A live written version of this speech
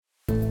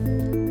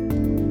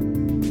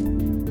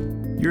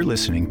You're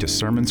listening to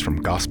sermons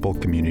from Gospel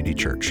Community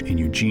Church in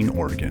Eugene,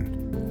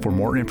 Oregon. For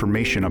more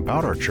information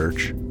about our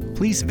church,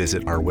 please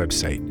visit our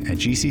website at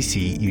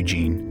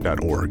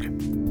gcceugene.org.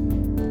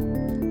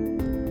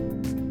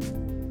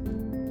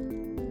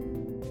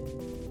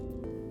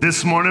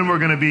 This morning, we're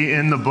going to be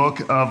in the book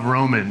of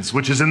Romans,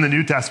 which is in the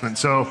New Testament.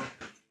 So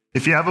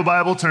if you have a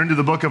Bible, turn to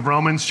the book of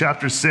Romans,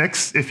 chapter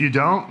 6. If you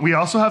don't, we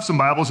also have some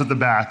Bibles at the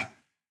back.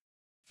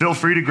 Feel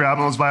free to grab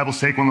one of those Bibles,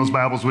 take one of those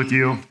Bibles with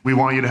you. We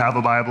want you to have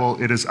a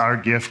Bible. It is our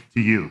gift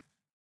to you.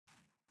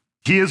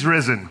 He is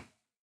risen.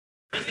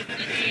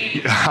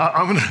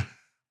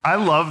 I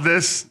love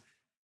this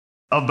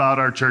about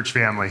our church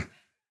family,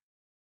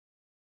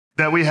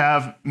 that we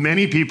have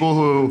many people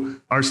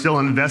who are still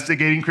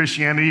investigating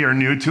Christianity or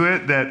new to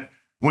it, that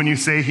when you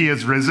say he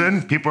is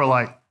risen, people are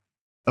like,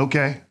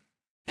 okay,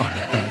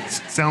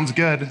 sounds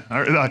good.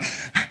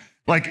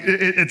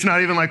 It's not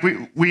even like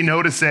we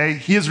know to say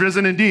he is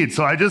risen indeed.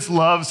 So I just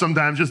love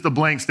sometimes just the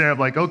blank stare of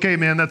like, okay,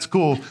 man, that's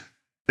cool.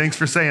 Thanks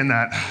for saying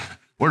that.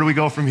 Where do we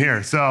go from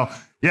here? So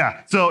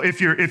yeah. So if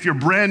you're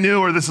brand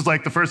new, or this is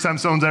like the first time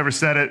someone's ever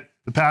said it,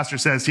 the pastor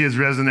says he is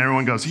risen,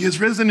 everyone goes, he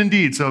is risen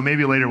indeed. So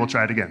maybe later we'll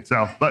try it again.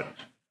 But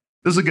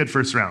this is a good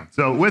first round.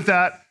 So with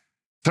that,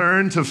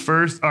 turn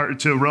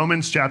to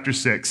Romans chapter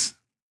 6.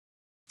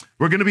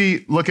 We're going to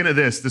be looking at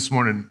this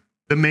morning.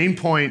 The main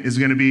point is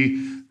going to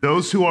be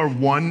those who are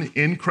one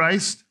in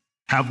Christ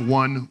have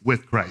one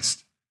with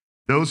Christ.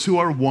 Those who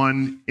are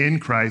one in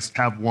Christ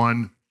have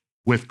one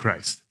with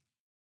Christ.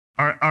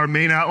 Our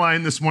main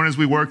outline this morning as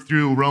we work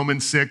through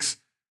Romans 6,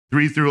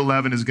 3 through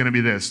 11 is going to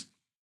be this.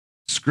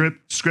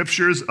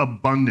 Scripture's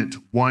abundant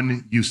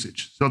one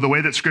usage. So the way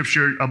that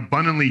Scripture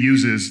abundantly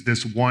uses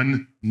this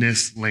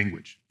oneness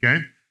language,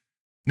 okay?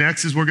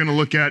 Next is we're going to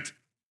look at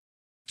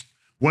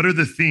what are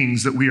the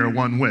things that we are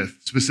one with,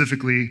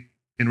 specifically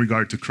in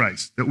regard to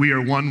Christ, that we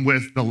are one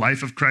with the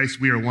life of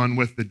Christ, we are one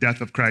with the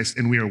death of Christ,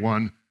 and we are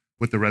one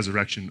with the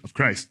resurrection of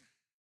Christ.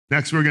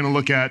 Next, we're going to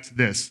look at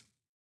this.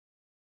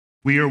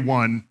 We are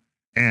one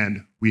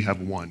and we have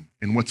won.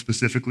 And what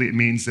specifically it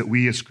means that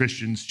we as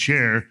Christians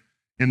share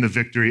in the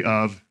victory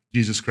of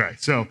Jesus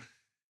Christ. So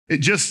it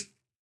just,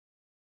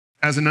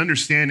 as an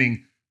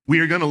understanding, we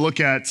are going to look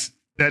at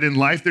that in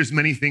life, there's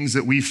many things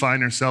that we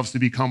find ourselves to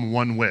become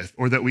one with,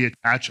 or that we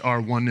attach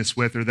our oneness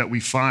with, or that we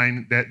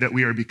find that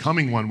we are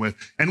becoming one with.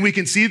 And we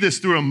can see this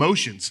through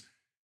emotions.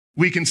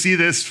 We can see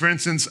this, for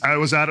instance, I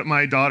was out at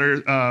my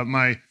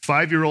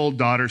 5-year-old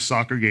daughter's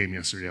soccer game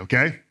yesterday,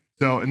 okay?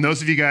 So, and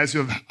those of you guys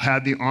who have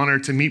had the honor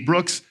to meet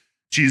Brooks,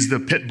 she's the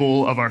pit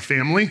bull of our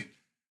family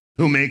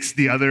who makes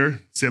the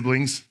other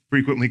siblings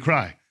frequently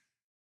cry.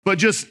 But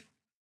just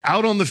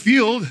out on the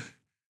field,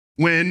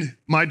 when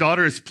my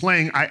daughter is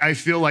playing, I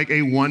feel like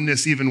a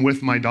oneness even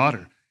with my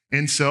daughter.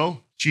 And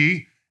so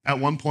she, at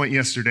one point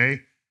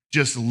yesterday,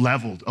 just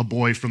leveled a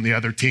boy from the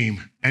other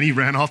team. And he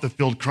ran off the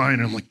field crying.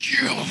 And I'm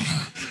like, yeah.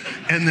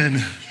 And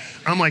then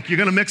I'm like, you're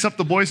going to mix up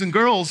the boys and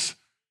girls.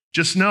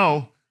 Just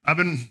know I've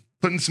been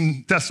putting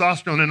some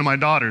testosterone into my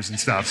daughters and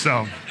stuff.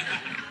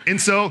 And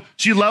so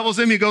she levels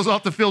him. He goes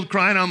off the field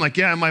crying. I'm like,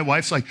 yeah. And my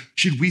wife's like,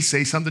 should we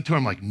say something to her?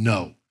 I'm like,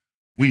 no.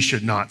 We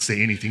should not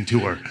say anything to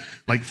her.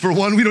 Like, for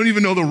one, we don't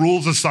even know the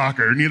rules of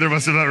soccer. Neither of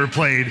us have ever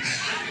played.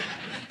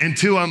 And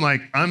two, I'm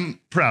like, I'm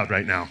proud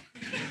right now.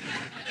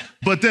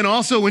 But then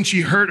also when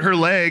she hurt her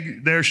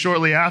leg there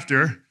shortly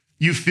after,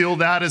 you feel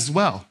that as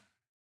well.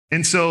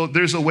 And so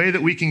there's a way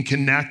that we can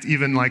connect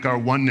even like our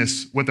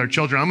oneness with our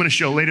children. I'm going to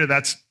show later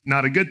that's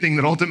not a good thing,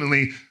 that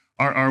ultimately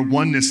our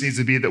oneness needs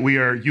to be that we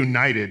are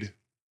united.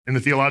 And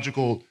the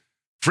theological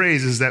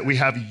phrase is that we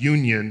have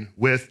union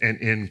with and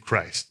in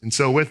Christ. And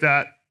so with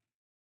that,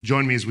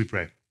 join me as we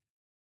pray.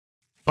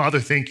 Father,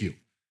 thank you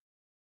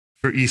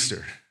for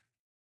Easter.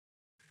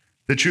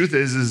 The truth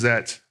is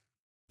that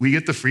we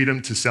get the freedom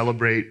to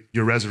celebrate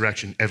your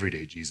resurrection every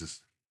day,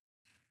 Jesus.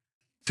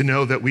 To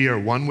know that we are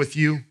one with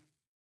you,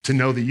 to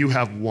know that you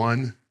have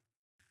won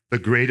the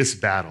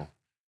greatest battle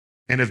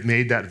and have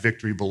made that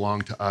victory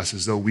belong to us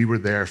as though we were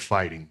there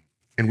fighting.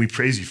 And we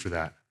praise you for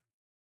that.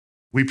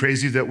 We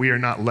praise you that we are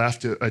not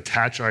left to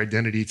attach our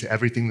identity to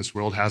everything this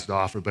world has to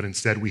offer, but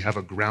instead we have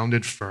a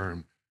grounded,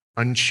 firm,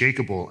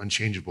 unshakable,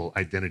 unchangeable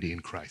identity in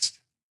Christ.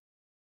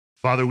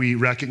 Father, we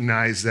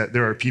recognize that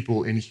there are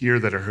people in here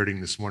that are hurting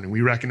this morning.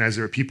 We recognize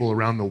there are people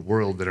around the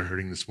world that are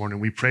hurting this morning.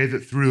 We pray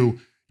that through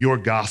your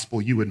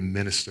gospel, you would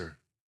minister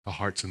to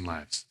hearts and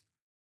lives.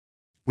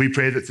 We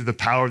pray that through the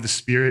power of the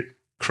Spirit,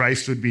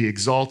 Christ would be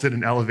exalted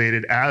and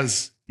elevated,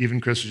 as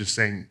even Chris was just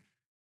saying,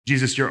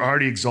 Jesus, you're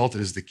already exalted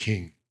as the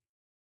King.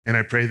 And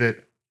I pray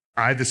that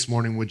I this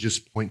morning would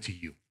just point to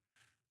you,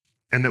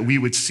 and that we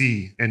would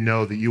see and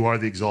know that you are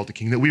the exalted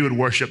King, that we would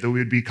worship, that we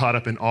would be caught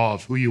up in awe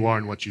of who you are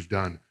and what you've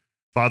done.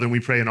 Father, we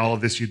pray in all of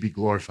this you'd be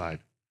glorified.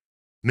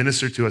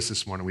 Minister to us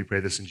this morning. We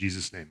pray this in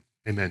Jesus' name.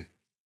 Amen.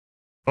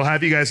 I'll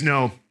have you guys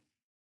know,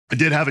 I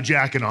did have a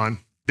jacket on.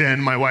 Then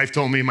my wife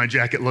told me my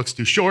jacket looks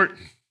too short.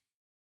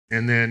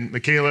 And then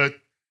Michaela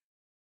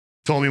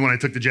told me when I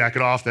took the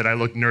jacket off that I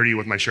looked nerdy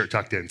with my shirt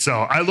tucked in.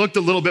 So I looked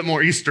a little bit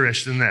more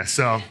Easterish than this.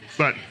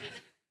 But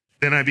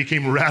then I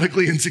became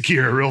radically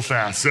insecure real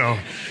fast. So,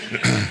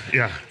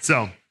 yeah.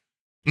 So,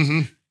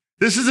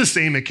 this is the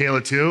same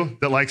Michaela too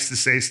that likes to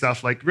say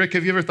stuff like, Rick,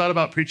 have you ever thought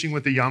about preaching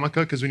with the yarmulke?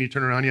 Because when you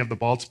turn around, you have the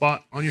bald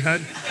spot on your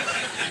head.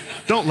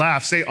 Don't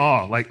laugh. Say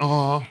aw, like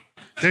aw.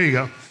 There you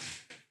go.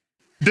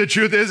 The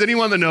truth is,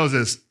 anyone that knows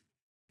this,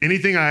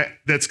 anything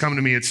that's come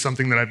to me, it's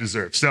something that I've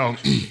deserved. So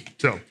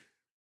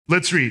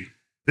let's read.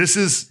 This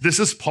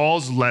is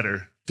Paul's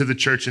letter to the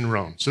church in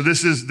Rome. So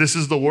this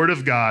is the word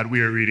of God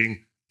we are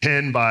reading,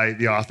 penned by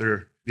the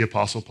author, the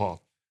Apostle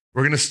Paul.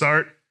 We're going to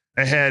start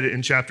ahead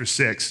in chapter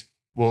 6.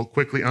 We'll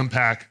quickly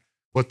unpack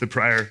what the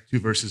prior 2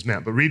 verses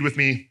meant. But read with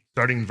me,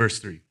 starting in verse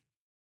 3.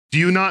 Do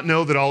you not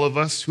know that all of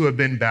us who have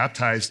been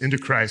baptized into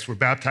Christ were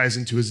baptized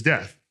into his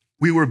death?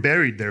 We were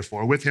buried,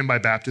 therefore, with him by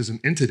baptism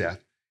into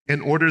death,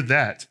 in order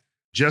that,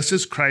 just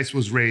as Christ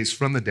was raised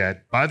from the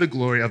dead by the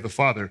glory of the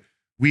Father,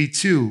 we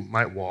too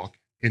might walk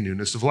in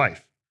newness of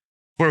life.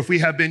 For if we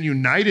have been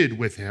united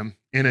with him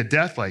in a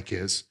death like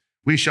his,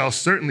 we shall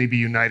certainly be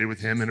united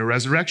with him in a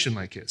resurrection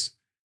like his.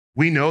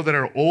 We know that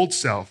our old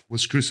self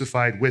was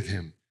crucified with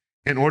him,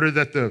 in order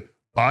that the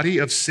body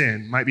of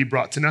sin might be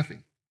brought to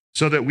nothing,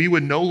 so that we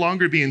would no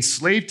longer be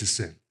enslaved to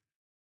sin.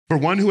 For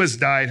one who has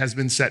died has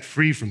been set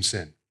free from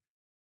sin.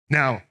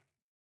 Now,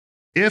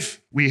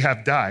 if we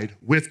have died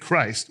with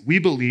Christ, we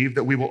believe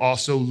that we will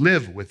also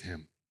live with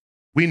him.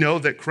 We know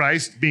that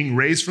Christ, being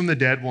raised from the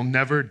dead, will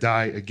never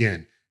die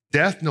again.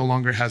 Death no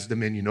longer has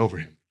dominion over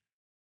him.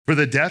 For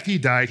the death he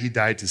died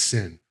to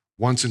sin,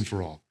 once and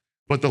for all.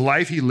 But the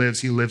life he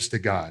lives to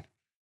God.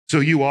 So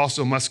you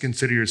also must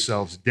consider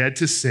yourselves dead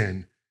to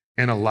sin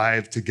and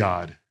alive to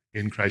God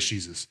in Christ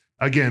Jesus.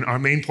 Again, our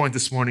main point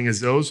this morning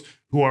is those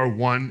who are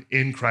one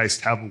in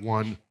Christ have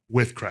one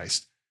with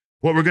Christ.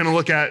 What we're going to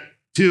look at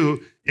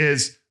too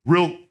is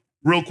real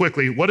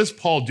quickly, what is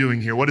Paul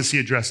doing here? What is he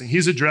addressing?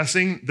 He's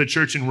addressing the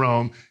church in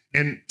Rome.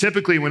 And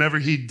typically, whenever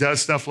he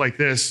does stuff like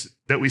this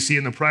that we see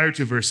in the prior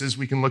 2 verses,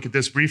 we can look at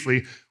this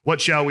briefly. What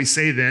shall we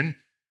say then?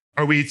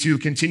 Are we to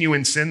continue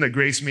in sin that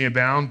grace may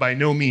abound? By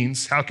no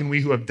means. How can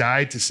we who have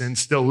died to sin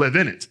still live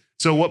in it?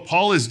 So what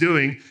Paul is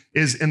doing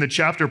is in the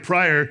chapter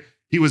prior,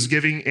 he was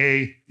giving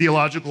a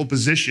theological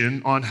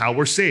position on how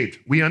we're saved.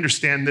 We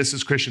understand this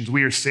as Christians.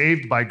 We are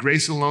saved by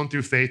grace alone,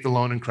 through faith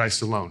alone, in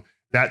Christ alone.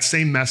 That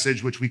same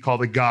message, which we call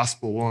the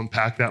gospel, we'll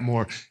unpack that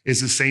more, is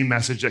the same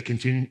message that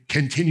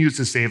continues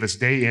to save us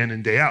day in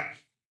and day out.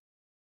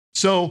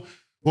 So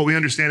what we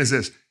understand is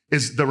this,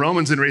 is the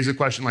Romans then raise a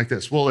question like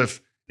this. Well,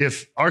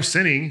 if our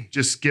sinning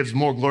just gives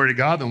more glory to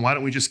God, then why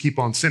don't we just keep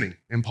on sinning?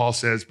 And Paul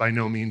says, by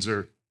no means,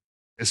 or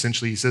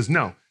essentially he says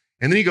no.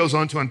 And then he goes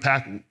on to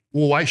unpack,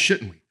 well, why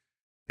shouldn't we?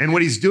 And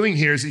what he's doing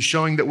here is he's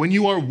showing that when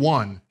you are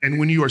one and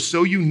when you are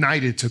so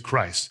united to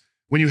Christ,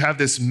 when you have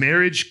this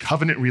marriage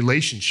covenant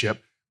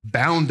relationship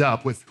bound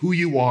up with who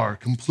you are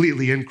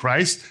completely in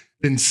Christ,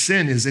 then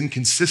sin is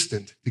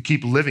inconsistent to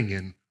keep living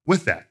in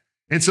with that.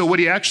 And so what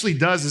he actually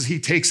does is he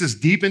takes us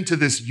deep into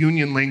this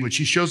union language.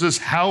 He shows us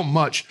how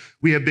much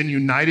we have been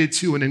united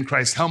to and in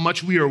Christ, how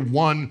much we are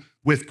one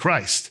with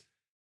Christ.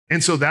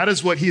 And so that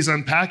is what he's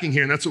unpacking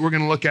here. And that's what we're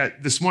going to look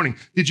at this morning.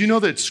 Did you know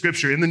that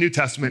scripture in the New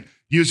Testament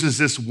uses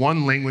this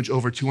one language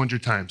over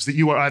 200 times, that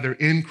you are either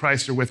in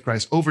Christ or with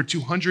Christ? Over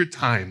 200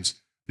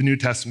 times the New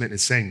Testament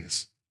is saying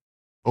this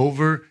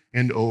over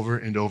and over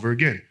and over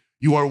again.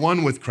 You are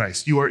one with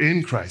Christ. You are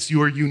in Christ.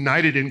 You are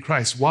united in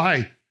Christ.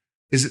 Why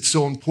is it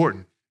so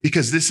important?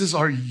 Because this is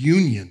our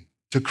union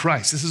to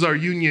Christ. This is our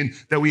union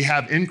that we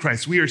have in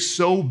Christ. We are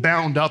so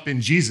bound up in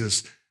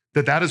Jesus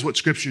that is what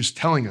scripture is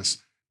telling us,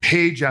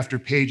 page after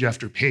page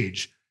after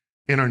page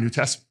in our New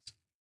Testament.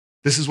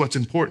 This is what's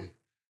important.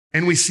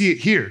 And we see it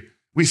here.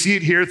 We see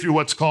it here through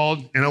what's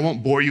called, and I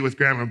won't bore you with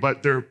grammar,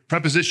 but they're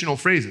prepositional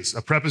phrases.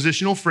 A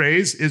prepositional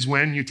phrase is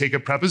when you take a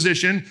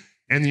preposition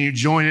and then you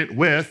join it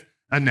with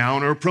a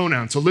noun or a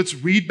pronoun. So let's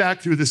read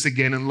back through this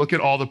again and look at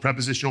all the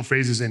prepositional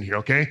phrases in here,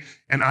 okay?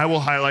 And I will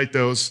highlight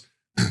those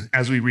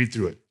as we read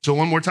through it. So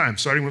one more time,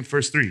 starting with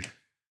verse 3.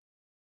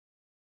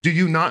 Do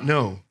you not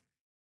know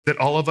that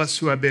all of us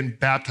who have been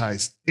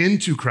baptized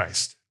into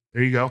Christ,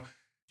 there you go,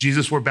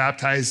 Jesus were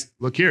baptized,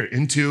 look here,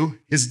 into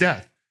his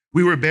death.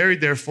 We were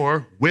buried,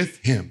 therefore, with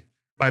him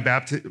by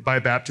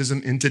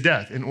baptism into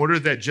death, in order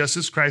that just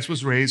as Christ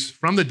was raised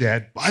from the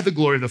dead by the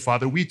glory of the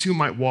Father, we too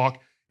might walk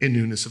in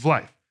newness of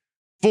life.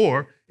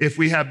 For if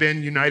we have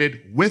been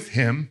united with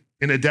him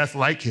in a death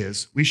like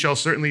his, we shall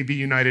certainly be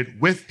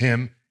united with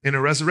him in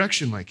a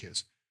resurrection like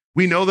his.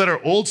 We know that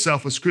our old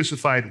self was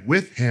crucified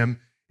with him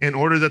in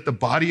order that the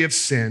body of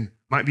sin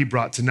might be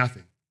brought to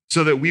nothing,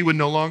 so that we would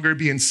no longer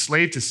be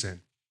enslaved to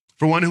sin.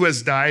 For one who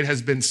has died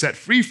has been set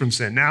free from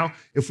sin. Now,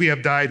 if we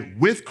have died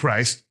with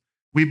Christ,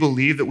 we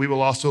believe that we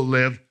will also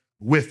live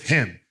with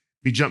him.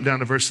 We jump down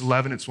to verse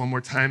 11. It's one more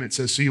time. It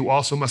says, so you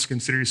also must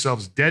consider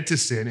yourselves dead to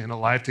sin and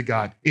alive to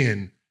God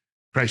in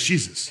Christ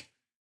Jesus.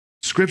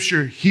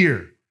 Scripture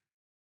here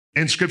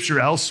and scripture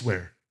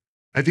elsewhere.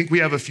 I think we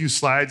have a few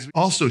slides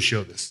also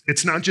show this.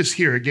 It's not just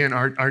here. Again,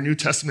 our New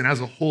Testament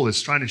as a whole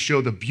is trying to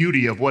show the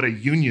beauty of what a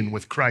union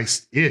with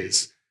Christ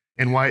is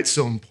and why it's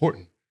so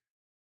important.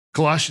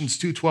 Colossians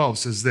 2:12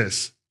 says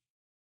this,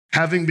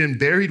 having been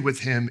buried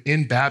with him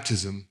in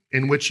baptism,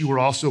 in which you were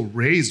also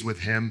raised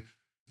with him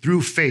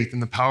through faith in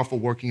the powerful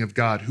working of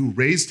God who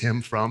raised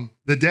him from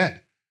the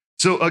dead.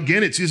 So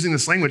again, it's using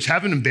this language,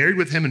 having been buried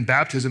with him in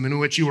baptism, in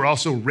which you were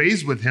also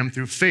raised with him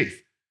through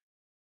faith.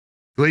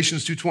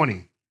 Galatians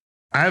 2:20,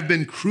 I have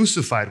been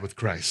crucified with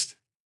Christ.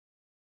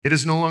 It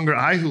is no longer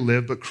I who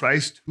live, but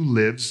Christ who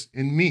lives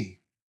in me.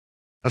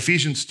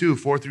 Ephesians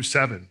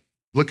 2:4-7.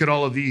 Look at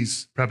all of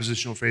these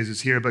prepositional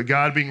phrases here. But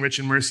God, being rich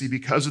in mercy,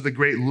 because of the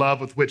great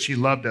love with which he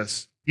loved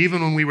us,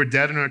 even when we were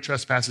dead in our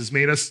trespasses,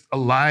 made us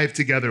alive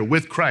together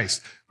with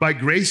Christ. By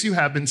grace you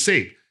have been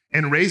saved,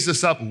 and raised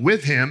us up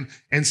with him,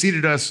 and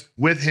seated us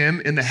with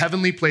him in the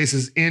heavenly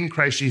places in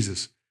Christ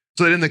Jesus,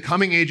 so that in the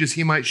coming ages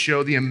he might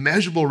show the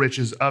immeasurable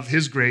riches of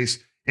his grace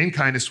and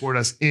kindness toward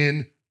us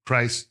in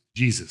Christ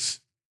Jesus.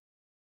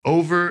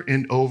 Over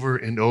and over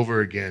and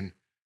over again,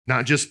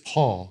 not just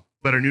Paul,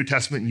 but our New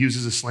Testament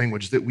uses this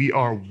language that we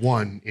are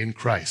one in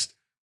Christ.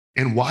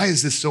 And why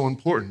is this so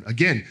important?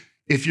 Again,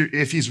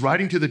 if he's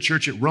writing to the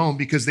church at Rome,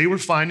 because they were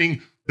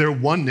finding their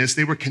oneness,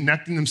 they were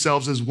connecting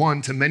themselves as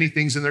one to many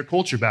things in their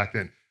culture back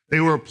then.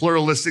 They were a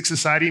pluralistic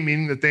society,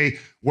 meaning that they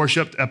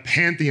worshiped a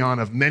pantheon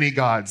of many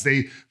gods.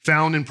 They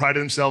found and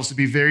prided themselves to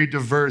be very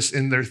diverse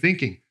in their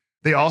thinking.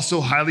 They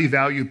also highly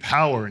valued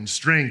power and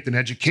strength and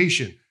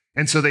education.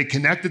 And so they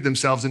connected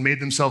themselves and made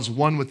themselves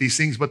one with these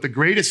things. But the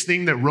greatest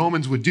thing that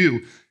Romans would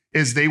do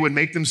is they would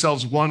make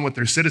themselves one with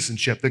their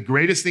citizenship. The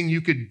greatest thing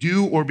you could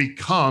do or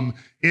become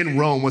in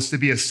Rome was to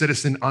be a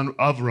citizen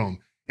of Rome.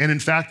 And in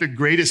fact, the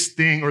greatest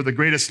thing or the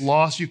greatest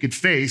loss you could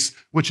face,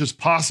 which is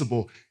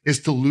possible, is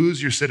to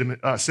lose your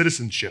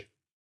citizenship.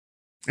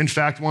 In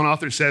fact, one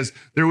author says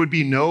there would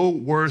be no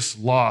worse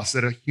loss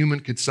that a human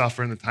could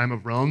suffer in the time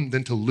of Rome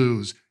than to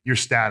lose your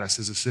status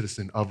as a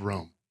citizen of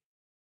Rome,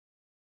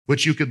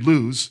 which you could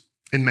lose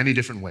in many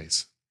different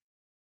ways.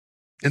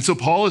 And so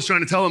Paul is trying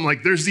to tell them,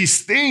 like, there's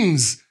these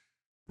things,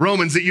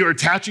 Romans, that you're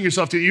attaching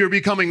yourself to, you're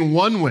becoming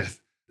one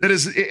with. That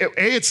is,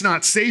 it's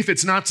not safe,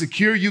 it's not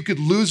secure, you could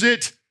lose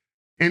it.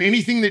 And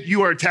anything that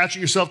you are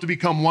attaching yourself to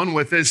become one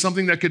with is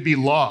something that could be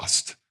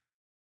lost.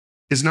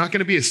 It's not going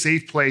to be a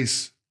safe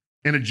place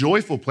and a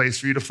joyful place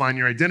for you to find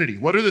your identity.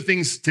 What are the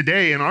things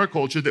today in our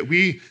culture that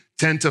we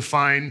tend to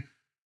find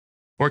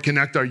or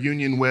connect our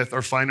union with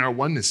or find our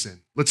oneness in?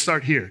 Let's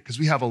start here, because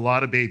we have a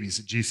lot of babies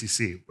at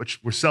GCC,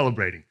 which we're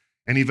celebrating,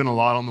 and even a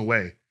lot on the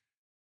way.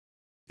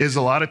 Is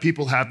a lot of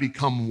people have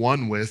become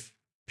one with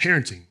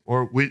parenting,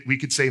 or we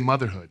could say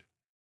motherhood.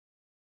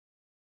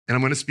 And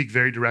I'm going to speak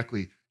very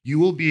directly. You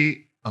will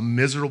be a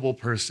miserable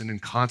person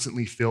and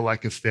constantly feel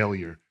like a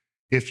failure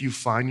if you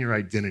find your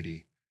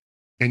identity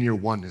and your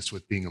oneness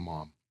with being a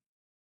mom.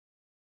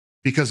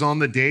 Because on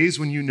the days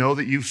when you know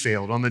that you've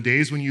failed, on the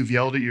days when you've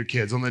yelled at your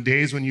kids, on the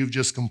days when you've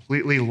just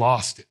completely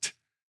lost it,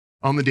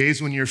 on the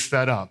days when you're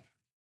fed up,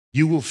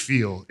 you will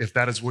feel, if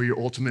that is where your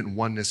ultimate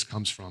oneness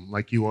comes from,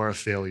 like you are a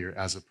failure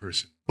as a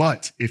person.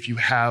 But if you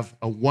have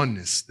a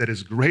oneness that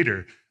is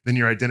greater than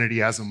your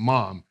identity as a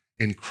mom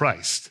in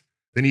Christ,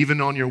 then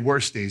even on your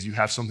worst days, you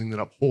have something that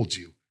upholds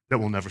you that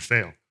will never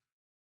fail.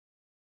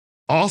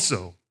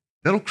 Also,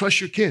 that'll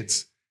crush your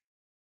kids.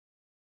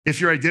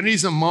 If your identity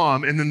is a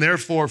mom, and then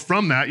therefore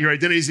from that, your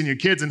identity is in your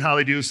kids and how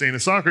they do, say, in a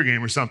soccer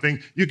game or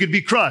something, you could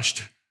be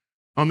crushed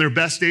on their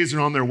best days or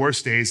on their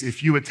worst days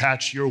if you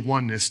attach your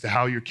oneness to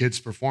how your kids'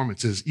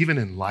 performance is, even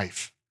in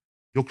life.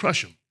 You'll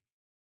crush them.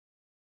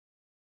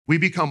 We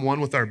become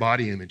one with our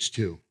body image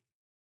too.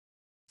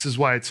 This is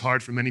why it's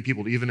hard for many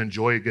people to even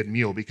enjoy a good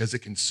meal, because it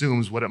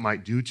consumes what it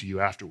might do to you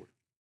afterward.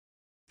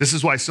 This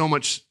is why so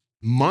much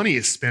money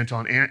is spent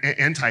on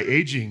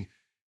anti-aging,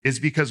 is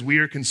because we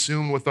are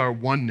consumed with our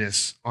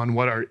oneness on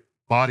what our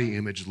body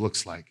image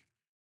looks like.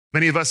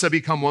 Many of us have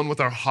become one with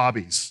our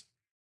hobbies.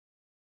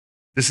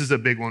 This is a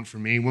big one for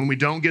me. When we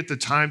don't get the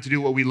time to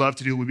do what we love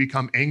to do, we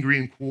become angry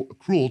and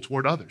cruel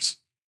toward others.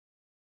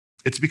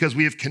 It's because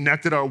we have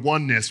connected our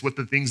oneness with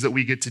the things that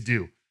we get to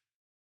do.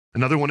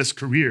 Another one is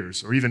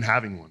careers, or even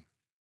having one.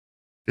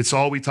 It's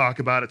all we talk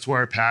about. It's where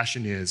our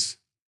passion is.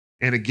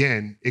 And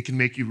again, it can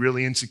make you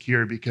really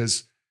insecure,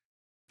 because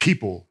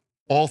people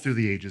all through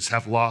the ages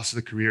have lost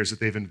the careers that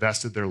they've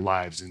invested their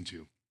lives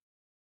into.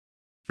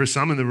 For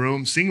some in the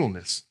room,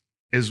 singleness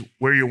is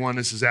where your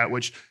oneness is at,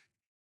 which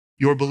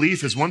your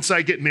belief is, once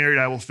I get married,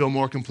 I will feel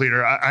more complete.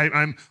 Or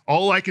I'm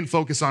all I can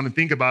focus on and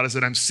think about is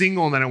that I'm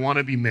single and that I want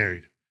to be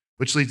married,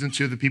 which leads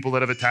into the people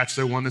that have attached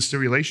their oneness to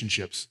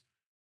relationships.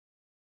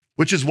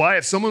 Which is why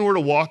if someone were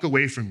to walk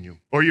away from you,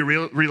 or your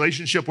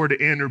relationship were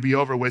to end or be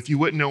over with, you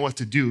wouldn't know what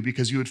to do,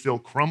 because you would feel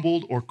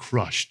crumbled or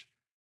crushed,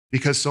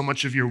 because so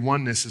much of your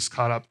oneness is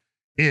caught up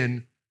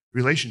in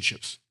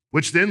relationships,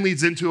 which then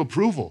leads into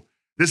approval.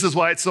 This is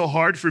why it's so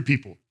hard for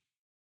people.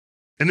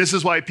 And this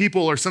is why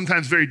people are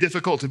sometimes very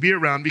difficult to be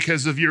around,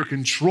 because of your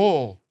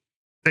control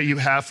that you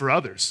have for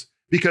others,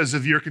 because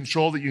of your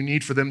control that you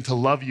need for them to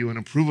love you and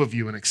approve of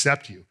you and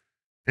accept you.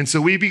 And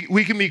so we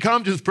can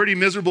become just pretty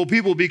miserable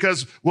people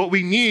because what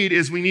we need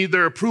is we need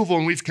their approval,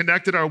 and we've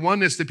connected our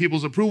oneness to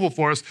people's approval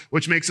for us,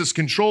 which makes us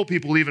control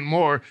people even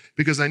more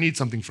because I need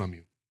something from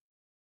you.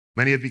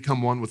 Many have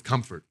become one with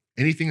comfort.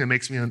 Anything that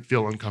makes me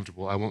feel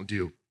uncomfortable, I won't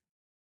do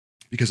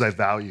because I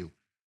value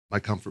my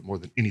comfort more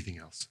than anything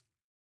else.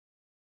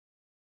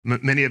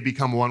 Many have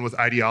become one with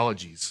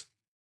ideologies.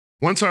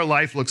 Once our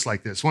life looks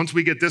like this, once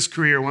we get this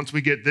career, once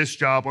we get this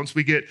job, once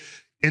we get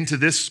into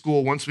this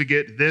school, once we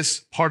get this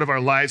part of our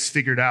lives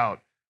figured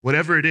out,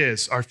 whatever it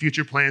is, our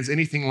future plans,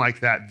 anything like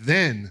that,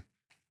 then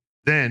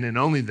and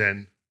only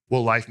then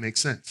will life make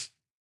sense.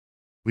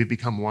 We've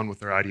become one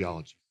with our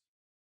ideology.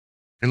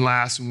 And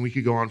last, and we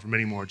could go on for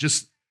many more,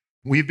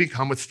 we've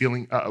become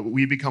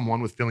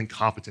one with feeling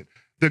competent.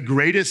 The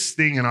greatest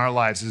thing in our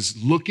lives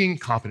is looking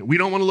competent. We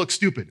don't want to look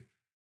stupid.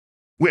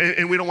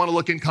 And we don't want to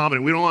look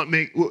incompetent.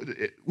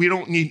 We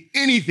don't need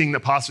anything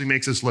that possibly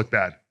makes us look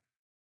bad.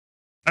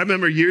 I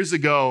remember years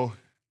ago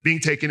being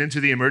taken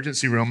into the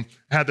emergency room,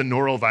 I had the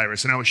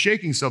norovirus, and I was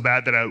shaking so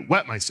bad that I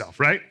wet myself,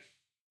 right?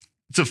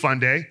 It's a fun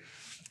day.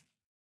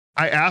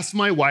 I asked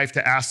my wife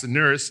to ask the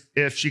nurse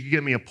if she could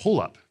give me a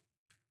pull-up.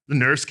 The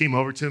nurse came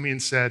over to me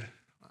and said,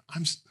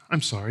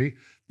 I'm sorry,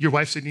 your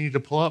wife said you need to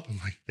pull up? I'm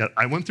like, yeah,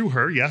 I went through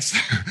her, yes.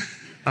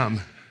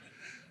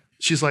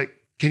 She's like,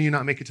 can you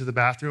not make it to the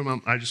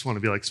bathroom? I just want to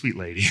be like, sweet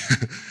lady.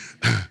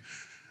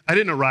 I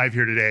didn't arrive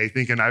here today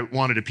thinking I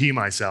wanted to pee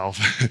myself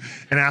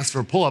and ask for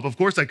a pull-up. Of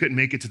course, I couldn't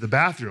make it to the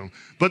bathroom.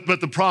 But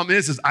the problem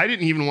is I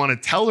didn't even want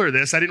to tell her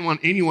this. I didn't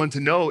want anyone to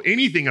know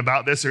anything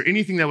about this or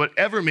anything that would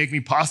ever make me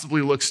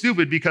possibly look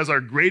stupid, because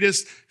our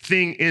greatest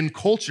thing in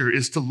culture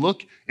is to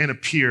look and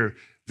appear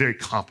very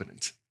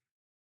competent.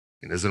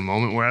 And there's a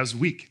moment where I was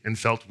weak and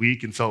felt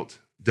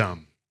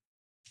dumb.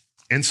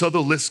 And so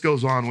the list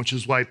goes on, which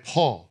is why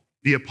Paul,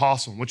 the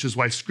apostle, which is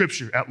why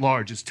scripture at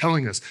large is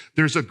telling us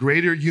there's a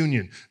greater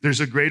union, there's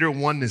a greater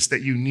oneness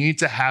that you need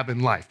to have in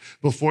life.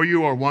 Before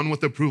you are one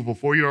with approval,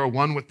 before you are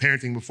one with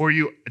parenting, before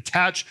you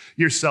attach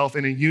yourself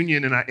in a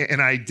union and an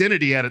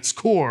identity at its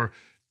core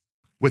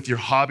with your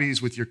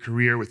hobbies, with your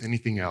career, with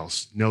anything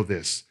else, know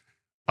this: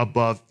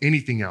 above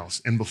anything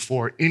else and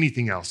before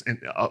anything else, and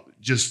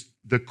just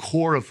the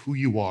core of who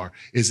you are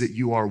is that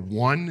you are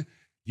one,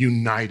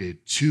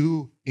 united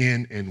to,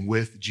 in, and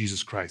with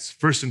Jesus Christ.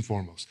 First and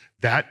foremost,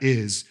 that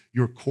is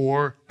your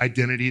core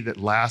identity that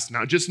lasts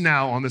not just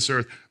now on this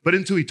earth, but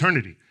into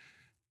eternity.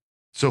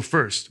 So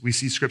first, we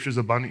see scripture's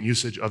abundant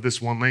usage of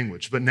this one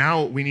language, but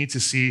now we need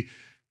to see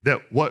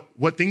that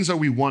what things are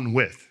we one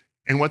with,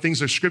 and what things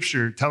are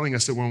scripture telling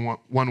us that we're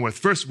one with.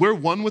 First, we're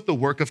one with the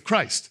work of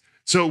Christ.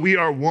 So we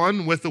are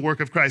one with the work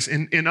of Christ.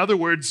 In other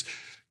words,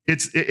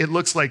 it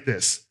looks like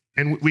this.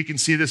 And we can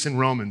see this in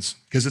Romans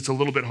because it's a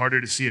little bit harder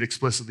to see it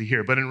explicitly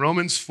here. But in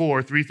Romans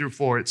 4,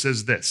 3-4, it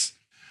says this: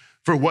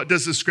 for what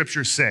does the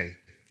scripture say?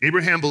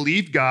 Abraham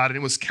believed God and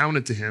it was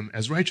counted to him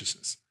as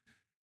righteousness.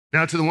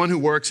 Now to the one who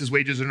works, his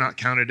wages are not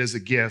counted as a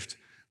gift,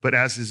 but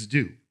as his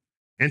due.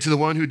 And to the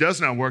one who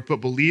does not work, but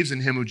believes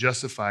in him who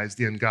justifies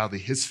the ungodly,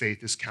 his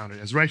faith is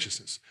counted as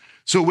righteousness.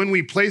 So when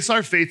we place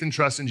our faith and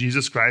trust in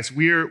Jesus Christ,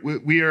 we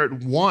are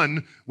at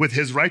one with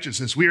his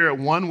righteousness. We are at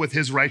one with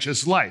his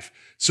righteous life.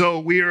 So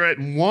we are at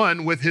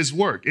one with his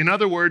work. In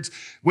other words,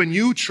 when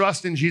you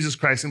trust in Jesus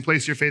Christ and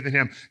place your faith in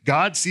him,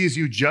 God sees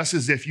you just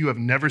as if you have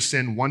never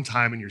sinned one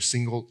time in your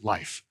single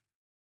life.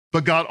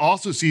 But God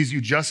also sees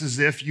you just as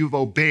if you've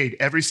obeyed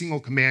every single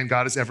command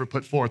God has ever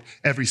put forth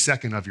every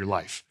second of your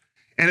life.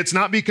 And it's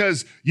not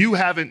because you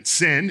haven't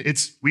sinned.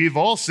 We've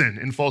all sinned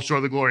and fall short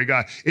of the glory of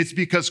God. It's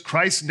because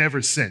Christ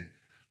never sinned.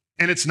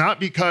 And it's not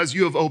because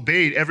you have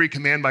obeyed every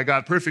command by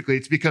God perfectly.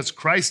 It's because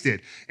Christ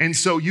did. And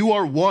so you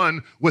are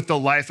one with the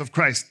life of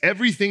Christ.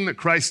 Everything that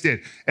Christ did,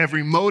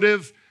 every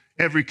motive,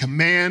 every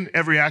command,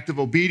 every act of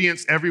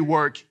obedience, every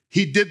work,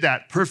 he did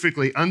that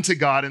perfectly unto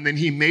God. And then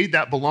he made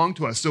that belong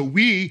to us. So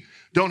we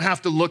don't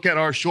have to look at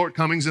our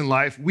shortcomings in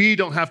life. We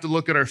don't have to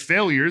look at our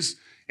failures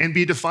and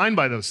be defined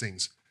by those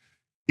things.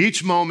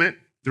 Each moment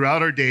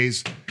throughout our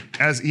days,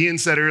 as Ian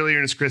said earlier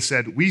and as Chris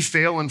said, we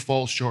fail and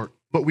fall short,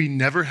 but we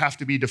never have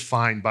to be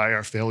defined by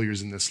our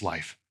failures in this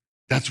life.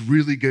 That's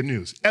really good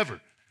news, ever.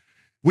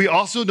 We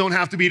also don't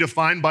have to be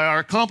defined by our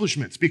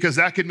accomplishments, because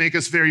that could make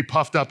us very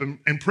puffed up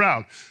and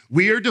proud.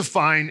 We are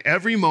defined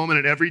every moment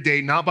and every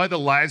day, not by the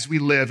lives we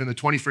live in the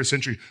 21st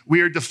century.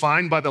 We are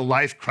defined by the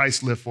life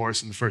Christ lived for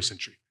us in the first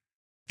century.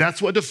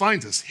 That's what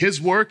defines us.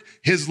 His work,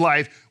 his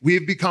life, we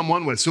have become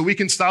one with. So we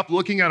can stop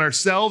looking at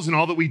ourselves and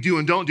all that we do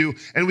and don't do,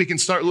 and we can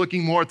start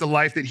looking more at the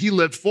life that he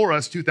lived for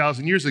us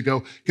 2,000 years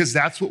ago, because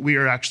that's what we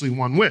are actually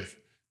one with.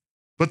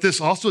 But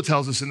this also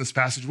tells us in this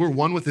passage, we're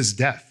one with his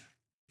death.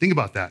 Think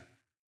about that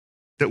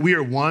we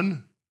are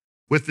one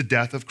with the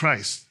death of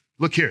Christ.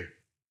 Look here,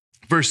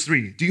 verse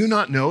 3. Do you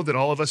not know that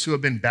all of us who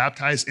have been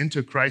baptized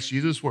into Christ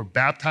Jesus were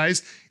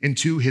baptized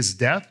into his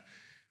death?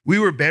 We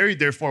were buried,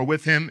 therefore,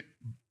 with him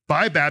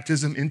by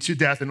baptism into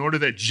death, in order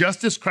that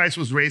just as Christ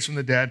was raised from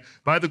the dead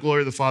by the glory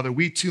of the Father,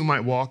 we too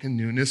might walk in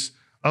newness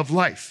of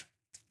life.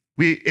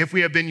 If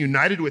we have been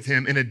united with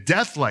him in a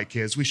death like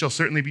his, we shall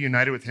certainly be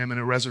united with him in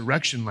a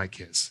resurrection like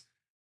his.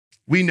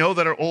 We know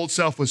that our old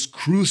self was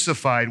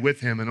crucified with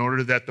him in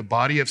order that the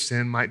body of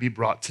sin might be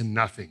brought to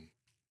nothing.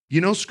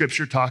 You know,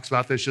 Scripture talks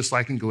about this just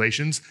like in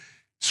Galatians.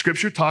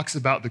 Scripture talks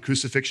about the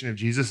crucifixion of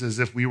Jesus as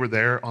if we were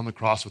there on the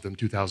cross with him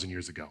 2,000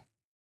 years ago,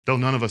 though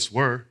none of us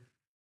were.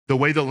 The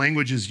way the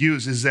language is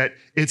used is that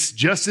it's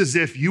just as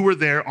if you were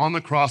there on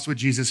the cross with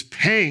Jesus,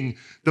 paying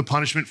the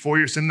punishment for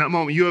your sin in that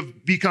moment. You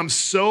have become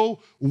so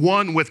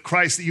one with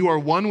Christ that you are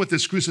one with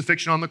this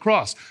crucifixion on the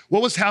cross.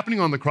 What was happening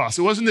on the cross?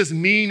 It wasn't this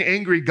mean,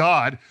 angry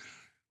God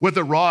with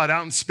a rod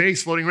out in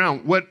space floating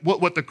around.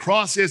 What the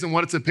cross is and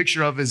what it's a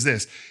picture of is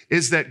this,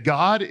 is that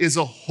God is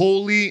a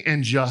holy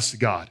and just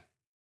God.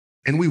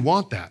 And we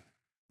want that.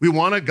 We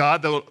want a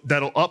God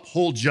that'll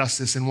uphold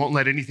justice and won't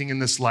let anything in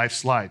this life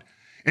slide.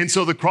 And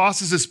so the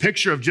cross is this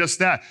picture of just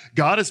that.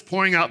 God is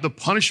pouring out the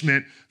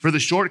punishment for the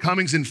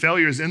shortcomings and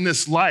failures in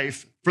this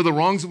life for the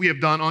wrongs that we have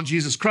done on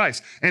Jesus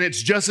Christ. And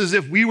it's just as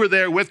if we were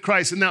there with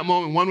Christ in that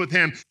moment, one with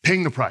him,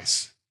 paying the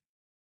price.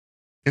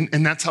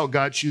 And that's how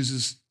God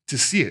chooses to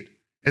see it,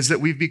 is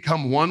that we've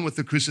become one with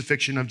the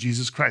crucifixion of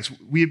Jesus Christ.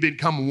 We have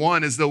become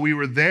one as though we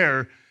were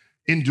there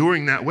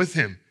enduring that with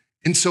him.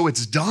 And so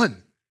it's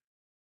done.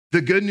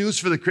 The good news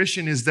for the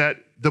Christian is that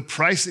the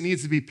price that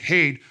needs to be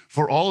paid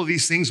for all of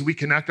these things we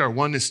connect our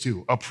oneness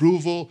to,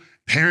 approval,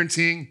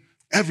 parenting,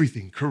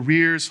 everything,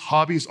 careers,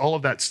 hobbies, all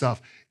of that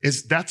stuff,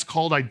 that's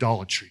called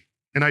idolatry.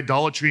 And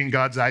idolatry in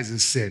God's eyes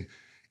is sin.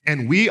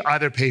 And we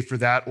either pay for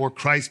that or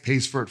Christ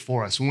pays for it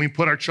for us. When we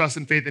put our trust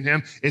and faith in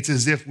him, it's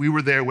as if we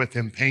were there with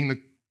him, paying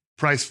the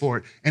price for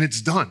it, and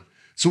it's done.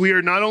 So we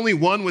are not only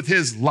one with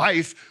his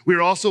life, we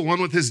are also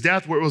one with his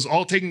death, where it was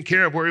all taken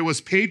care of, where it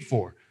was paid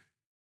for.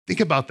 Think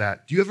about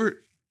that.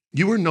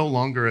 You are no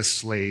longer a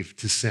slave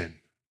to sin.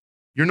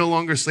 You're no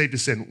longer a slave to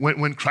sin.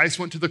 When Christ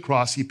went to the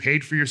cross, he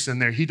paid for your sin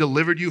there. He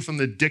delivered you from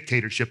the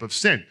dictatorship of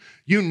sin.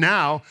 You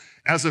now,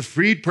 as a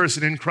freed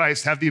person in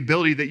Christ, have the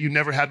ability that you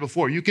never had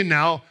before. You can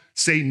now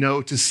say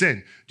no to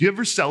sin. Do you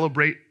ever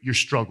celebrate your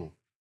struggle?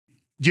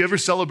 Do you ever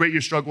celebrate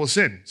your struggle with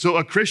sin? So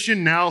a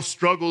Christian now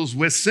struggles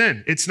with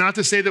sin. It's not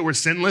to say that we're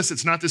sinless.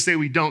 It's not to say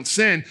we don't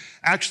sin.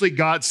 Actually,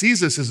 God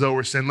sees us as though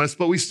we're sinless,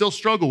 but we still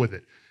struggle with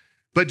it.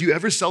 But do you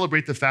ever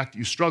celebrate the fact that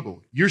you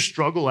struggle? Your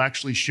struggle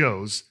actually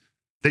shows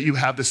that you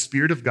have the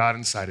Spirit of God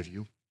inside of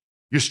you.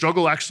 Your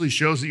struggle actually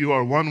shows that you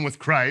are one with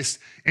Christ,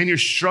 and your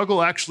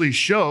struggle actually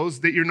shows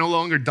that you're no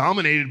longer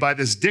dominated by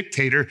this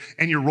dictator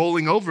and you're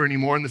rolling over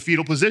anymore in the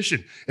fetal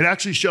position. It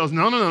actually shows,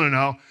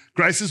 no.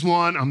 Christ is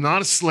one. I'm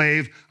not a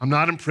slave. I'm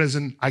not in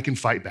prison. I can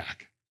fight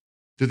back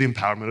through the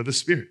empowerment of the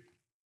Spirit.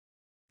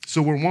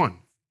 So we're one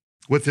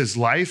with his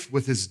life,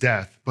 with his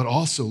death, but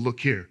also,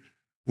 look here,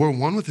 we're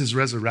one with his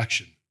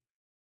resurrection.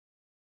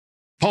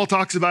 Paul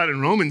talks about it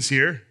in Romans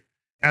here,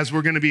 as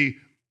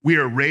we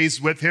are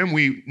raised with him.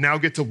 We now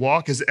get to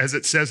walk, as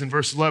it says in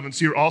verse 11.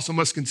 So you also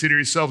must consider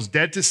yourselves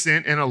dead to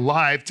sin and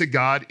alive to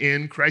God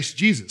in Christ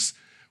Jesus.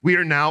 We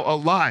are now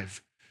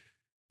alive.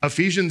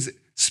 Ephesians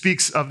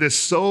speaks of this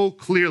so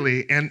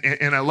clearly, and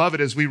I love it,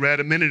 as we read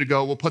a minute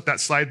ago. We'll put that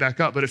slide back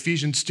up, but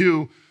Ephesians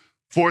 2,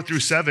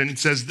 4-7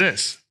 says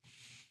this.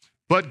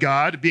 But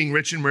God, being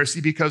rich in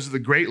mercy because of the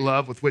great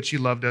love with which he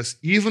loved us,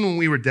 even when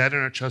we were dead in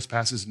our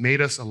trespasses,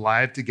 made us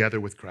alive together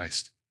with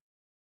Christ.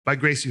 By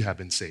grace you have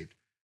been saved.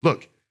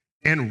 Look,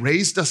 and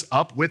raised us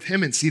up with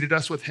him and seated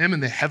us with him in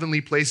the heavenly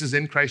places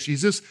in Christ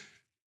Jesus.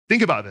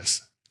 Think about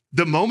this.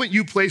 The moment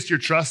you placed your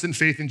trust and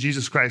faith in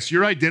Jesus Christ,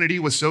 your identity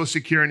was so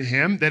secure in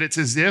him that it's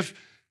as if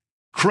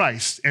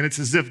Christ, and it's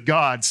as if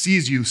God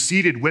sees you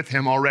seated with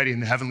him already in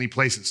the heavenly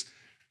places.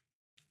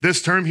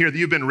 This term here that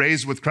you've been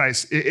raised with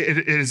Christ,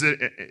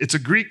 it's a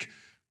Greek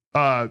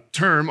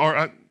term,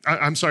 or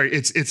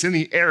it's in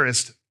the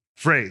aorist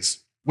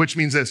phrase, which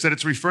means this, that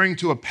it's referring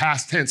to a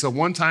past tense, a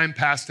one-time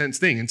past tense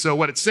thing. And so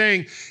what it's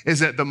saying is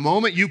that the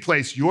moment you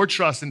place your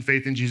trust and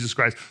faith in Jesus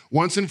Christ,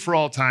 once and for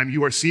all time,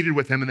 you are seated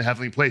with him in the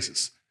heavenly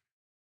places.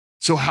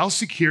 So how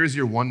secure is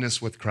your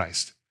oneness with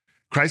Christ?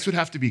 Christ would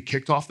have to be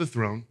kicked off the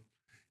throne.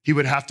 He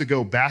would have to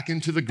go back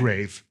into the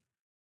grave.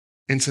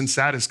 And since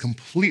that is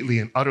completely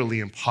and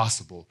utterly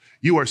impossible,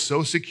 you are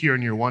so secure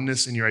in your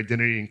oneness and your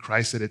identity in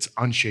Christ that it's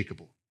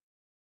unshakable,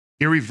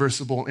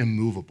 irreversible,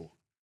 immovable.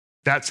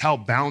 That's how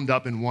bound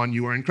up in one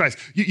you are in Christ.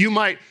 You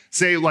might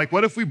say, like,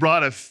 what if we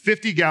brought a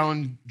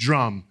 50-gallon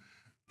drum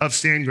of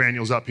sand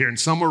granules up here, and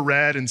some were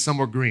red and some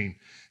were green?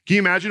 Can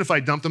you imagine if I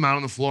dumped them out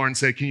on the floor and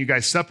said, can you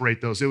guys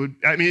separate those?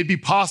 It'd be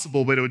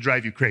possible, but it would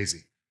drive you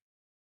crazy.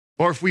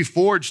 Or if we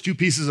forged two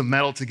pieces of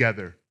metal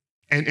together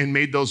and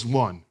made those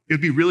one, it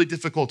would be really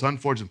difficult to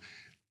unforge them.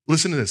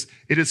 Listen to this.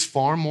 It is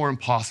far more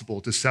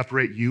impossible to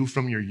separate you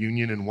from your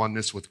union and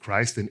oneness with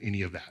Christ than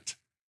any of that.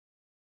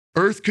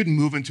 Earth could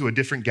move into a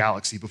different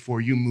galaxy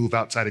before you move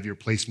outside of your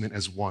placement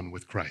as one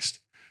with Christ.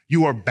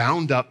 You are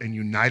bound up and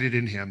united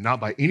in him, not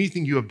by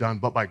anything you have done,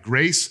 but by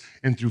grace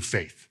and through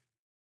faith.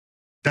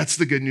 That's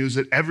the good news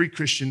that every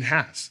Christian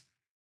has,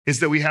 is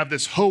that we have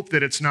this hope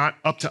that it's not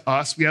up to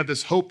us. We have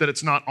this hope that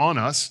it's not on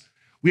us.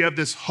 We have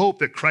this hope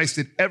that Christ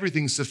did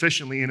everything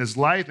sufficiently in his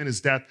life, in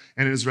his death,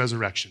 and in his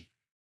resurrection.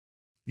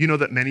 You know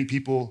that many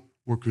people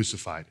were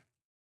crucified.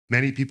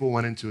 Many people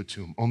went into a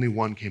tomb. Only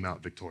one came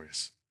out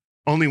victorious.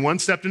 Only one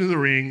stepped into the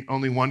ring.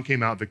 Only one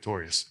came out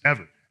victorious,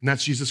 ever. And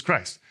that's Jesus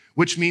Christ,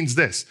 which means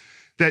this,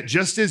 that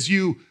just as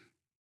you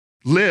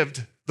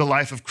lived the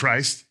life of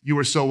Christ, you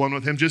were so one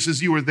with him, just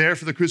as you were there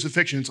for the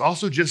crucifixion, it's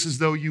also just as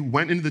though you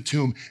went into the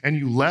tomb and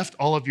you left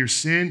all of your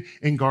sin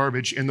and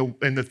garbage and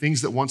the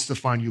things that once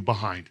defined you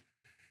behind.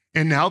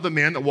 And now the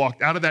man that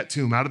walked out of that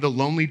tomb, out of the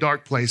lonely,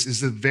 dark place,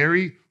 is the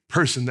very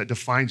person that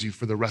defines you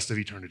for the rest of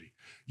eternity.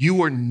 You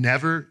will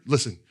never,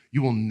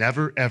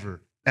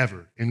 ever,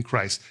 ever in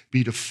Christ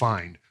be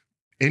defined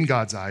in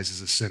God's eyes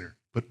as a sinner,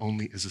 but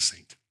only as a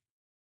saint.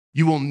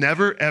 You will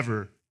never,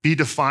 ever be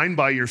defined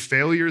by your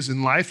failures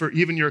in life or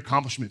even your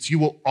accomplishments. You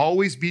will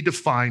always be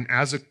defined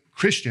as a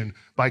Christian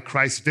by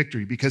Christ's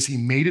victory because he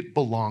made it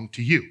belong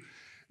to you.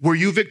 Were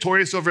you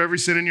victorious over every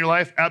sin in your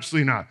life?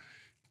 Absolutely not.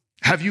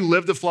 Have you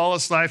lived a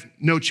flawless life?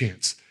 No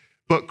chance.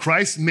 But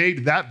Christ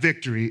made that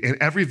victory and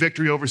every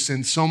victory over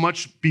sin so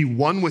much be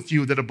one with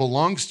you that it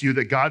belongs to you,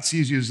 that God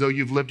sees you as though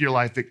you've lived your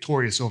life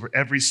victorious over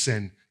every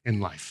sin in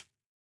life.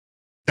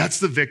 That's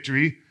the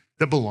victory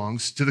that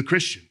belongs to the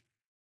Christian.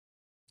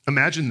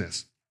 Imagine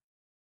this.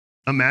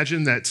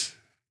 Imagine that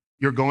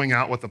you're going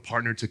out with a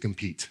partner to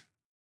compete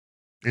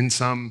in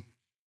some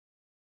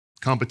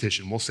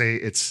competition. We'll say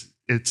it's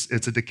a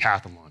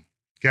decathlon,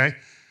 okay?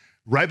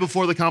 Right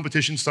before the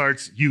competition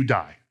starts, you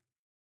die.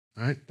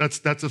 All right,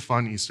 that's a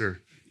fun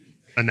Easter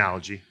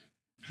analogy.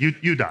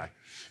 You die.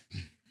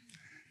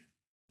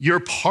 Your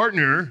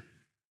partner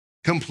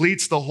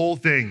completes the whole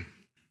thing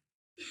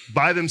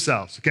by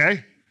themselves,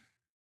 okay?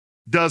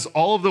 Does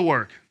all of the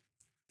work,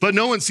 but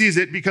no one sees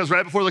it because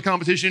right before the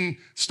competition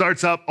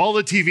starts up, all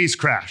the TVs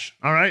crash,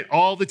 all right?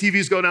 All the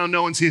TVs go down,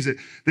 no one sees it.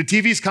 The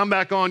TVs come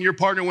back on, your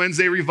partner wins,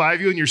 they revive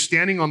you, and you're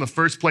standing on the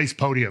first place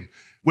podium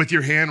with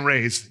your hand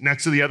raised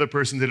next to the other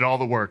person that did all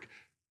the work.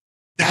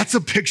 That's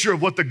a picture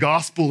of what the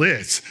gospel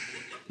is.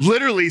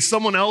 Literally,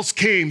 someone else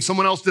came,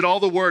 someone else did all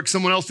the work,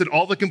 someone else did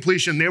all the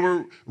completion. They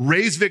were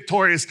raised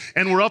victorious,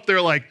 and we're up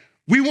there like,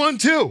 we won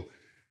too.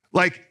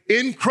 Like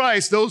in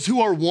Christ, those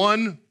who are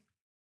one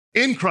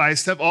in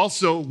Christ have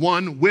also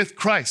won with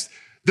Christ.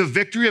 The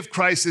victory of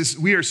Christ is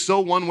we are so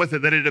one with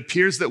it that it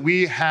appears that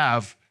we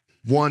have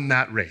won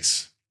that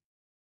race.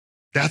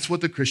 That's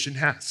what the Christian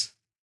has.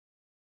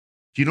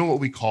 Do you know what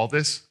we call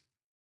this?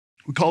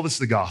 We call this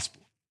the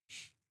gospel.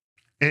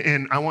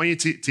 And I want you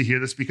to hear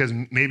this because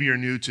maybe you're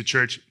new to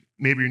church,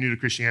 maybe you're new to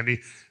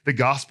Christianity. The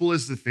gospel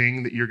is the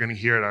thing that you're going to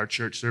hear at our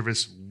church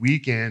service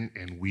week in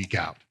and week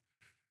out.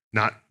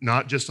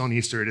 Not just on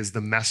Easter. It is the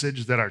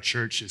message that our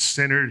church is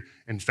centered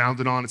and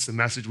founded on. It's the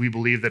message we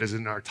believe that is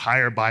in our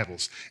entire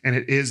Bibles. And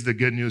it is the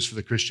good news for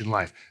the Christian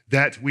life,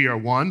 that we are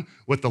one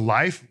with the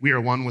life, we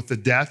are one with the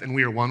death, and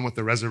we are one with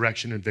the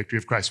resurrection and victory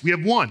of Christ. We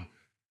have won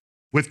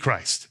with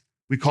Christ.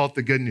 We call it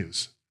the good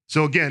news.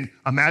 So again,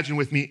 imagine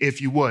with me,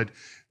 if you would,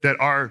 that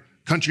our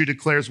country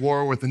declares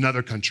war with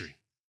another country,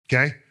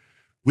 okay?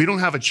 We don't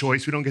have a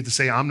choice. We don't get to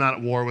say, I'm not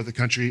at war with a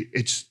country.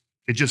 It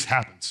just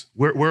happens.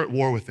 We're at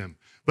war with them.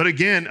 But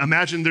again,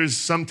 imagine there's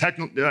some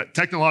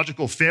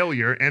technological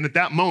failure, and at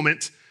that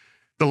moment,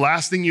 the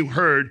last thing you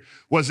heard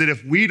was that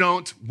if we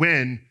don't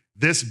win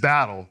this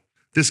battle,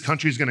 this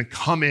country is going to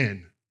come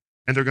in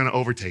and they're going to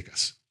overtake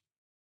us.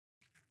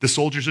 The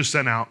soldiers are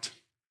sent out.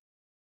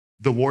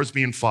 The war's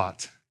being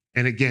fought.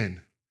 And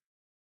again,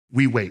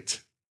 we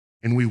wait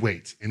and we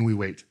wait and we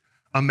wait.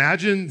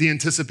 Imagine the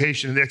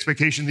anticipation and the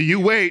expectation that you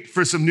wait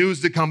for some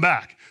news to come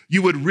back.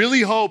 You would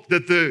really hope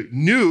that the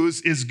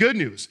news is good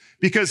news,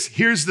 because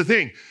here's the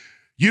thing.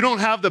 You don't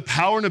have the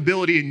power and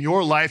ability in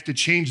your life to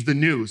change the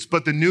news,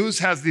 but the news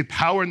has the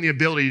power and the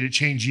ability to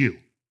change you.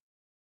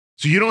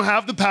 So you don't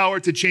have the power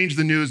to change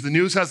the news. The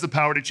news has the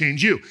power to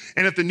change you.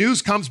 And if the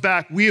news comes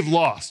back, we have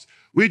lost.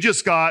 We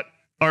just got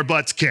our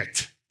butts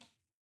kicked.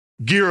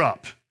 Gear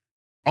up,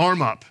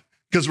 arm up,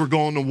 because we're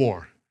going to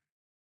war.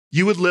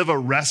 You would live a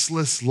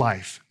restless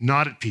life,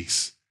 not at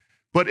peace.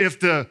 But if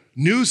the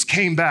news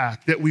came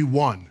back that we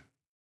won,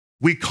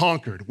 we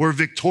conquered, we're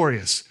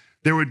victorious,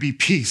 there would be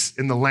peace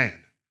in the land.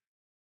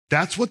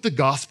 That's what the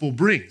gospel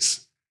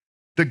brings.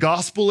 The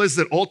gospel is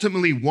that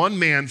ultimately one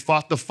man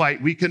fought the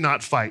fight we could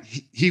not fight.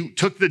 He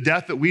took the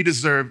death that we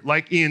deserved,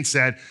 like Ian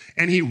said,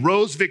 and he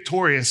rose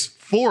victorious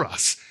for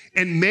us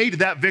and made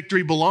that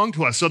victory belong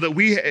to us so that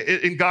we,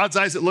 in God's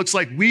eyes, it looks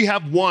like we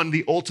have won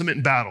the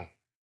ultimate battle.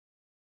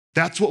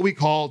 That's what we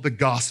call the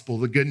gospel,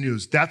 the good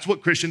news. That's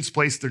what Christians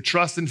place their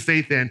trust and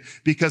faith in,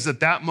 because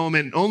at that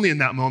moment, and only in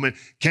that moment,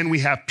 can we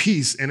have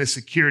peace and a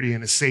security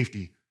and a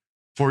safety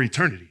for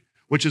eternity,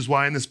 which is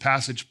why in this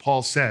passage,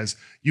 Paul says,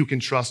 you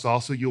can trust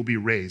also you'll be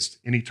raised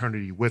in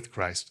eternity with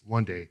Christ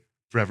one day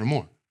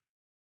forevermore.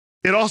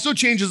 It also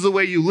changes the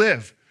way you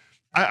live.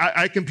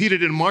 I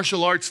competed in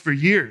martial arts for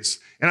years,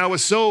 and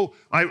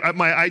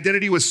my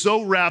identity was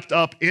so wrapped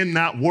up in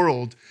that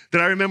world that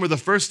I remember the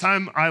first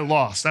time I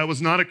lost. I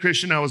was not a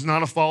Christian. I was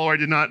not a follower. I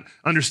did not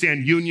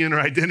understand union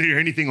or identity or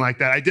anything like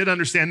that. I did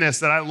understand this,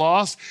 that I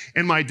lost,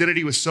 and my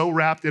identity was so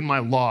wrapped in my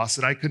loss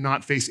that I could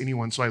not face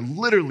anyone. So I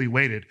literally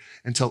waited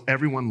until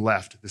everyone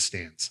left the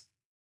stands.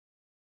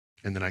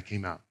 And then I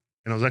came out,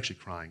 and I was actually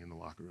crying in the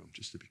locker room,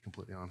 just to be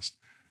completely honest.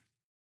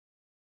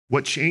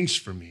 What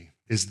changed for me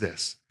is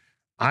this.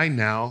 I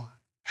now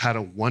had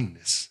a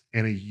oneness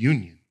and a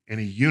union and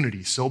a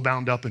unity so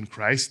bound up in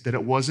Christ that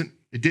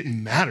it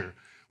didn't matter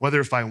whether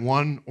if I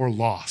won or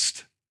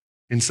lost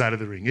inside of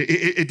the ring.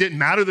 It didn't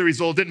matter the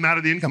result, didn't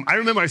matter the income. I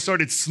remember I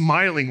started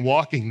smiling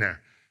walking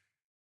there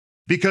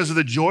because of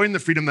the joy and the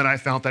freedom that I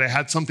felt that I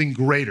had something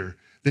greater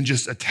than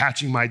just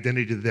attaching my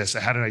identity to this.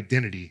 I had an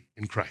identity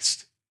in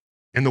Christ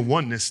and the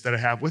oneness that I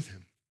have with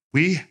him.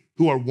 We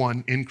who are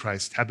one in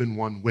Christ have been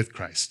one with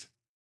Christ.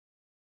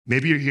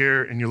 Maybe you're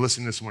here and you're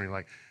listening this morning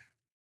like,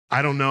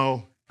 I don't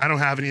know. I don't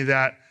have any of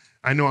that.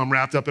 I know I'm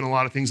wrapped up in a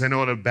lot of things. I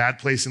know I'm at a bad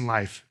place in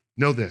life.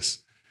 Know this,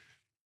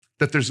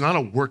 that there's not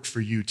a work for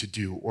you to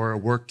do or a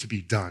work to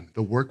be done.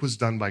 The work was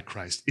done by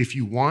Christ. If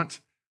you want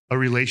a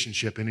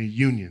relationship and a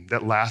union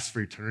that lasts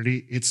for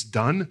eternity, it's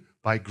done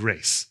by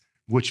grace,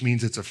 which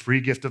means it's a free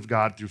gift of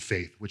God through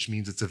faith, which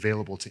means it's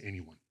available to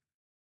anyone.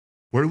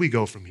 Where do we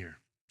go from here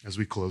as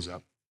we close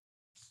up?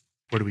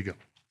 Where do we go?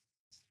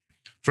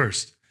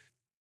 First,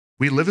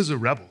 we live as a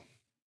rebel.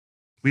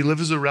 We live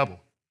as a rebel.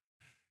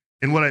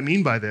 And what I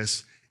mean by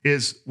this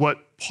is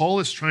what Paul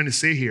is trying to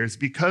say here is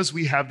because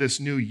we have this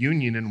new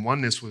union and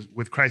oneness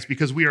with Christ,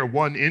 because we are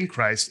one in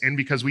Christ, and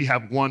because we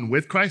have one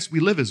with Christ, we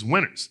live as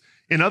winners.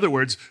 In other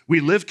words, we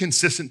live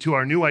consistent to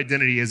our new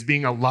identity as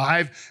being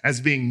alive,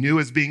 as being new,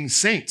 as being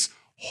saints,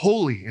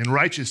 holy and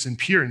righteous and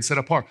pure and set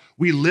apart.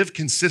 We live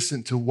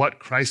consistent to what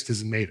Christ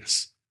has made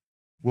us.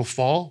 We'll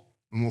fall,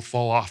 and we'll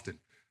fall often.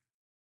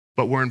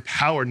 But we're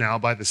empowered now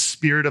by the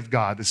Spirit of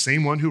God. The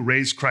same one who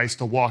raised Christ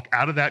to walk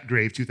out of that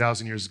grave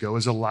 2,000 years ago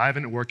is alive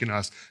and at work in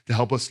us to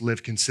help us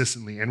live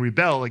consistently and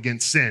rebel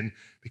against sin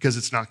because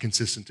it's not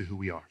consistent to who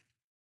we are.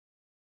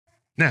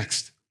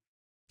 Next,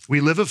 we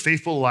live a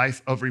faithful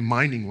life of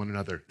reminding one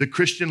another. The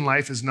Christian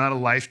life is not a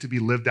life to be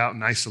lived out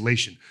in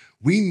isolation.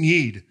 We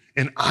need,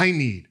 and I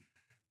need,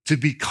 to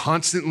be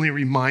constantly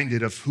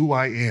reminded of who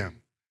I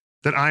am,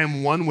 that I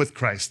am one with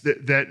Christ,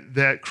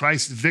 that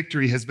Christ's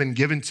victory has been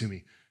given to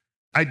me.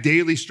 I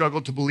daily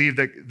struggle to believe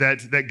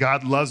that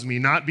God loves me,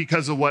 not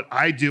because of what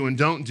I do and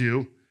don't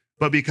do,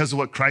 but because of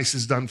what Christ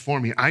has done for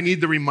me. I need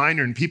the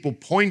reminder and people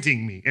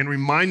pointing me and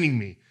reminding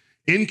me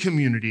in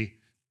community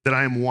that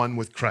I am one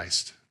with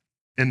Christ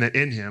and that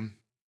in him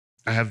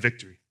I have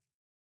victory.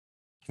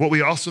 What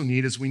we also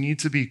need is we need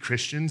to be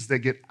Christians that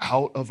get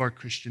out of our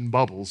Christian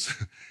bubbles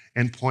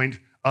and point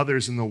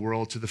others in the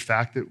world to the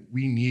fact that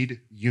we need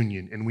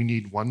union and we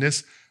need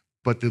oneness.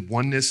 But the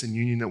oneness and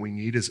union that we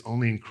need is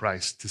only in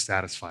Christ to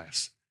satisfy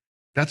us.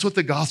 That's what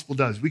the gospel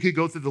does. We could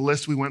go through the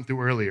list we went through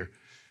earlier.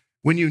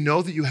 When you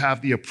know that you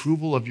have the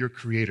approval of your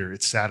Creator,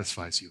 it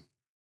satisfies you.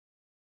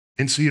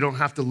 And so you don't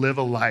have to live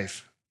a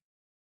life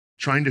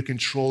trying to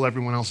control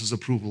everyone else's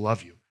approval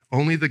of you.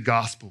 Only the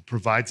gospel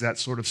provides that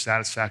sort of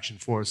satisfaction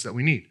for us that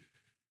we need.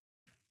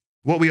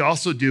 What we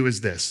also do is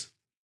this.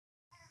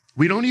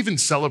 We don't even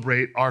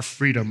celebrate our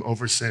freedom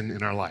over sin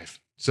in our life.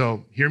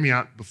 So hear me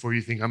out before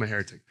you think I'm a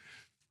heretic.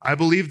 I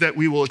believe that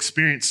we will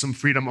experience some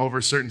freedom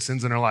over certain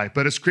sins in our life.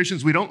 But as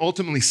Christians, we don't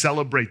ultimately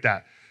celebrate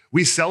that.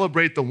 We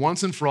celebrate the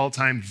once and for all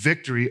time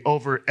victory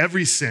over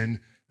every sin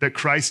that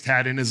Christ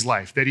had in his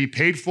life, that he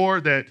paid for,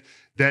 that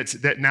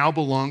now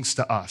belongs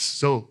to us.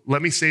 So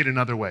let me say it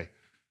another way.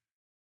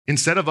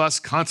 Instead of us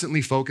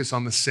constantly focus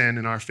on the sin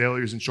and our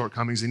failures and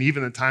shortcomings, and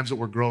even the times that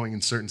we're growing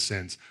in certain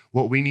sins,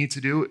 what we need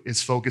to do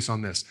is focus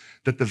on this,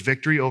 that the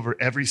victory over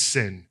every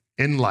sin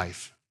in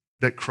life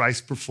that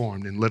Christ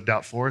performed and lived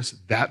out for us,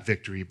 that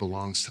victory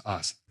belongs to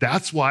us.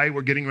 That's why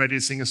we're getting ready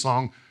to sing a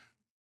song,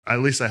 at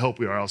least I hope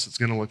we are, else it's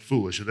gonna look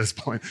foolish at this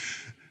point,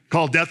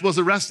 called Death Was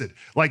Arrested.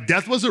 Like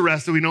death was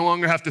arrested, we no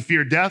longer have to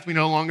fear death, we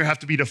no longer have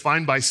to be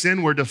defined by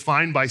sin, we're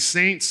defined by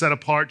saints, set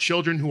apart,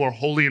 children who are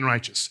holy and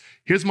righteous.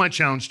 Here's my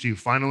challenge to you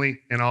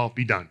finally, and I'll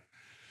be done.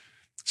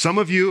 Some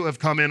of you have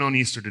come in on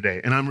Easter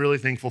today, and I'm really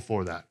thankful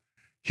for that.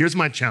 Here's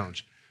my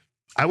challenge.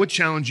 I would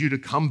challenge you to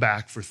come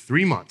back for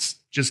 3 months.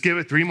 Just give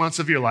it 3 months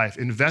of your life,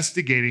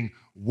 investigating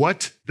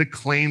what the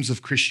claims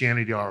of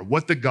Christianity are,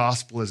 what the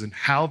gospel is, and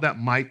how that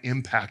might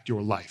impact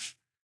your life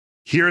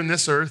here in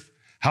this earth,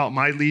 how it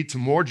might lead to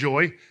more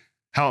joy,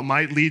 how it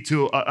might lead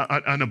to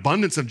an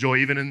abundance of joy,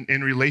 even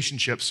in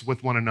relationships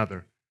with one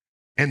another,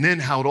 and then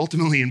how it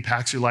ultimately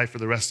impacts your life for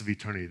the rest of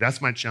eternity. That's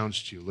my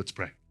challenge to you. Let's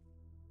pray.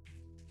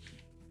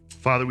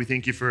 Father, we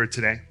thank you for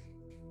today.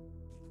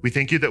 We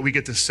thank you that we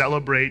get to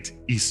celebrate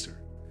Easter.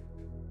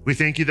 We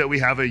thank you that we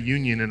have a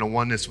union and a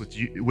oneness with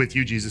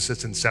you, Jesus,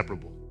 that's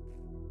inseparable.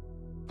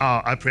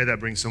 I pray that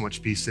brings so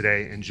much peace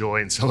today and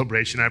joy and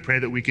celebration. I pray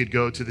that we could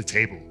go to the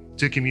table,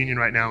 to communion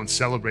right now and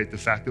celebrate the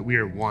fact that we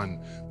are one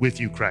with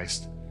you,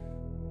 Christ.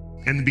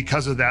 And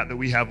because of that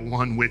we have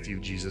won with you,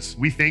 Jesus.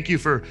 We thank you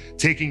for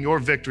taking your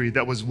victory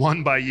that was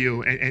won by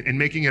you and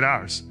making it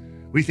ours.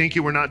 We thank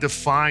you we're not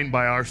defined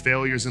by our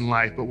failures in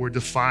life, but we're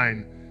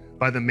defined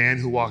by the man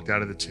who walked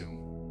out of the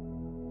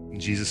tomb. In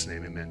Jesus'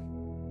 name, amen.